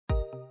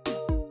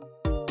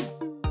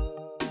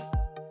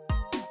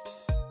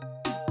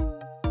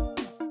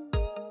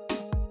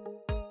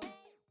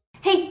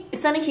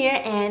Sunny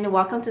here and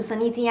welcome to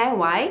Sunny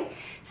DIY.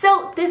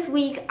 So this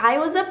week I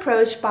was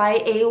approached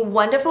by a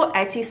wonderful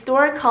Etsy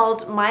store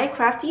called My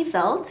Crafty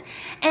Felt,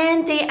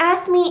 and they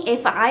asked me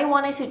if I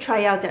wanted to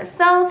try out their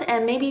felt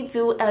and maybe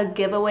do a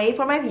giveaway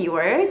for my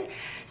viewers.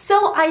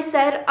 So I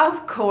said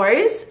of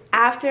course.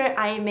 After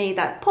I made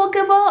that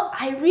pokeball,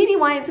 I really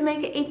wanted to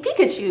make a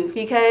Pikachu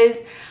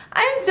because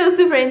I'm still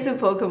super into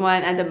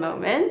Pokemon at the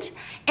moment,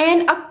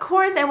 and of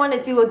course I want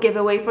to do a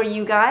giveaway for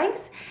you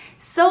guys.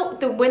 So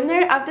the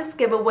winner of this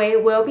giveaway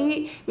will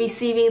be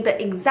receiving the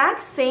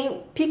exact same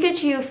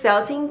Pikachu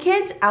felting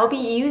kit I'll be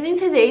using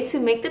today to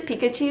make the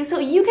Pikachu, so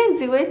you can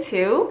do it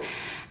too.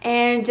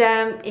 And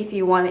if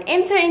you want to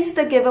enter into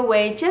the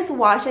giveaway, just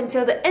watch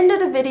until the end of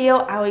the video.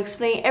 I'll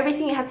explain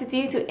everything you have to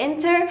do to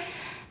enter.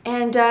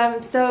 And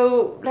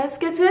so let's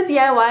get to the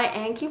DIY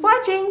and keep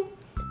watching.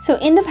 So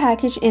in the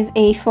package is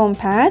a foam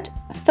pad,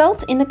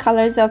 felt in the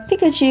colors of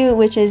Pikachu,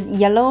 which is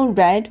yellow,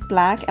 red,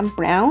 black, and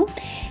brown.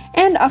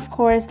 And of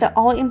course, the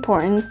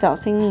all-important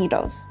felting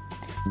needles.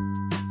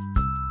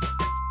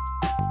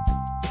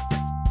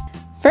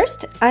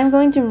 First, I'm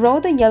going to roll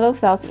the yellow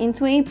felt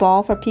into a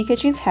ball for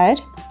Pikachu's head.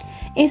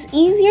 It's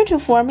easier to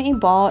form a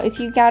ball if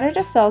you gather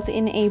the felt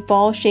in a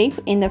ball shape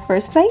in the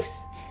first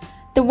place.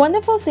 The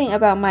wonderful thing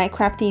about My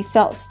Crafty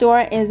Felt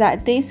store is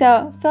that they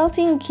sell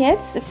felting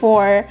kits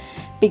for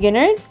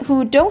beginners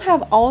who don't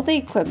have all the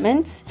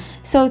equipment,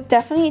 so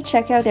definitely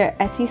check out their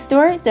Etsy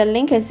store. The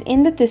link is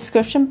in the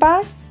description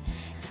box.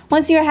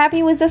 Once you're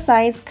happy with the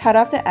size, cut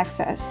off the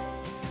excess.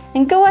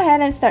 And go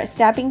ahead and start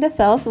stabbing the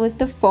felt with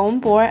the foam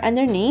board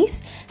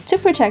underneath to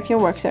protect your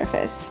work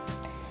surface.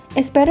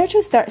 It's better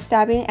to start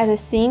stabbing at the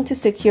seam to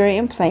secure it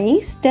in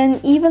place, then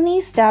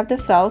evenly stab the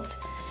felt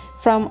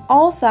from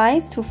all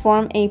sides to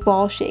form a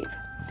ball shape.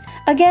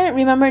 Again,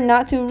 remember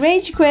not to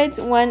rage quit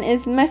when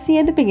it's messy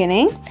at the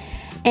beginning.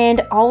 And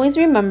always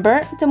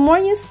remember, the more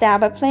you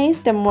stab a place,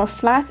 the more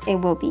flat it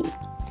will be.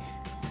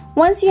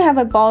 Once you have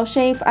a ball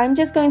shape, I'm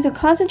just going to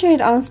concentrate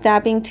on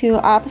stabbing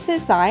to opposite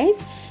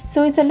sides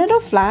so it's a little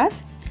flat,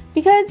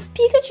 because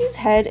Pikachu's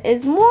head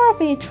is more of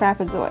a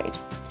trapezoid.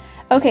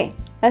 Okay,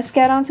 let's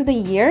get on to the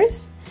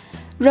ears.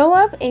 Roll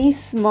up a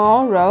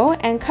small row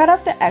and cut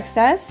off the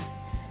excess.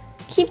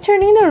 Keep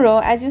turning the roll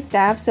as you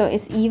stab so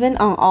it's even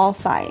on all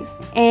sides.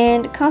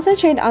 And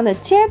concentrate on the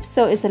tip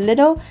so it's a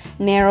little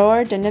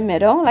narrower than the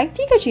middle, like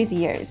Pikachu's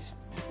ears.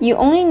 You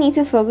only need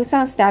to focus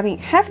on stabbing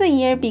half the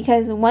ear,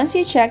 because once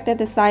you check that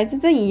the sides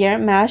of the ear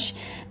match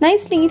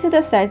nicely to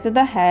the sides of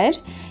the head,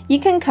 you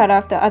can cut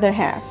off the other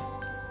half.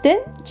 Then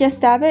just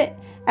stab it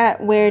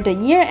at where the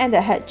ear and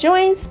the head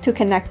joins to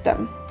connect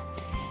them.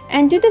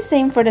 And do the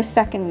same for the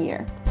second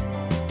ear.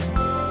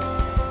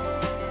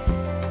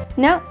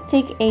 Now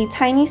take a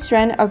tiny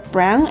strand of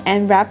brown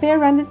and wrap it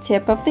around the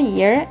tip of the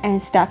ear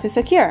and stab to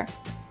secure.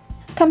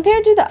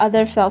 Compared to the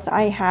other felts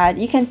I had,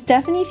 you can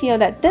definitely feel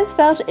that this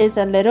felt is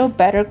a little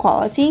better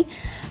quality.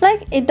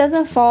 Like, it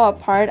doesn't fall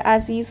apart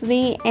as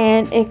easily,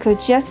 and it could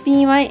just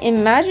be my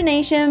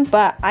imagination,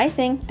 but I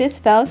think this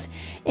felt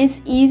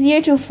is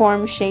easier to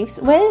form shapes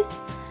with.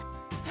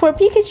 For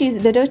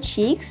Pikachu's little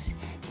cheeks,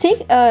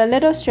 take a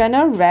little strand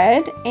of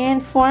red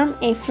and form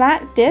a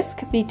flat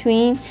disc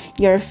between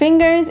your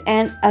fingers,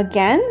 and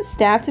again,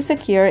 stab to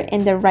secure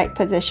in the right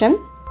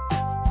position.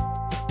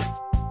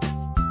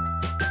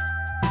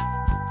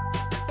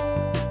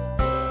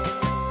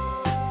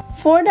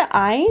 For the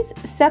eyes,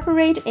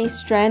 separate a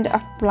strand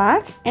of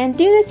black and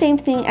do the same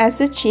thing as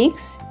the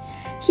cheeks.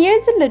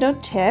 Here's a little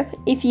tip: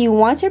 if you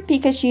want your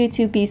Pikachu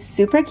to be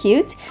super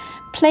cute,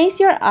 place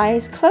your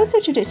eyes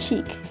closer to the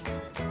cheek.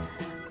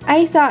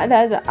 I thought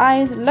that the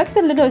eyes looked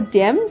a little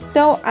dim,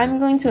 so I'm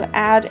going to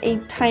add a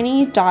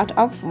tiny dot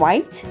of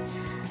white.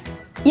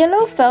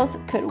 Yellow felt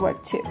could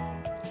work too.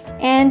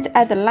 And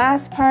at the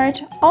last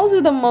part, also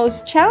the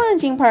most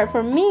challenging part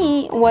for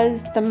me,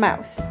 was the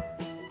mouth.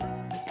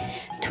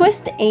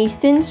 Twist a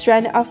thin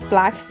strand of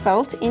black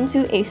felt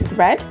into a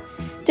thread,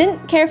 then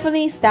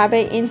carefully stab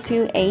it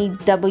into a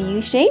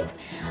W shape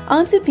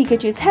onto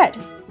Pikachu's head.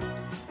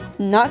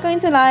 Not going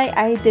to lie,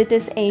 I did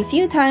this a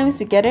few times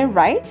to get it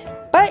right,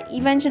 but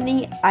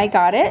eventually I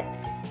got it.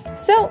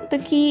 So the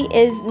key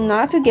is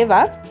not to give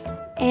up,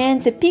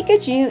 and the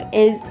Pikachu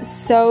is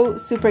so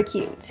super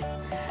cute.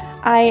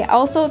 I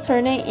also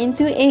turned it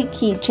into a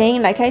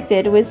keychain like I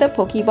did with the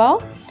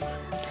Pokeball.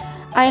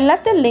 I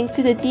left a link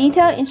to the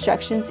detailed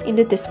instructions in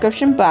the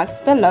description box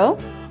below,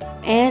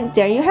 and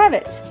there you have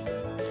it.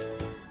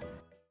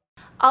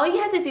 All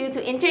you have to do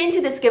to enter into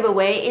this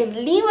giveaway is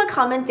leave a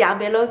comment down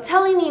below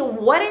telling me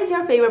what is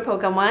your favorite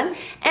Pokemon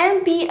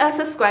and be a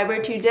subscriber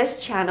to this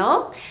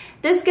channel.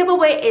 This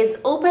giveaway is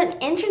open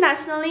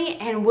internationally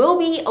and will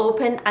be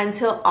open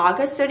until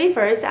August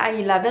 31st at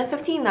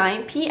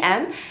 11:59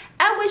 p.m.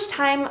 at which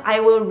time I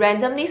will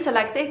randomly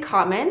select a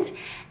comment,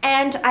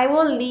 and I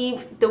will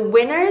leave the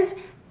winner's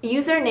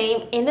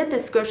username in the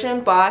description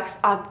box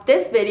of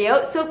this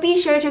video, so be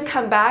sure to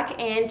come back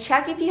and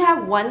check if you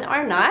have won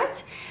or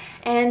not.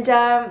 And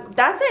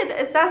that's it.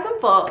 It's that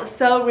simple.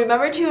 So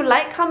remember to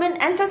like, comment,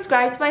 and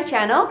subscribe to my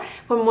channel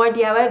for more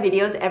DIY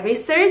videos every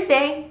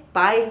Thursday.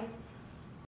 Bye!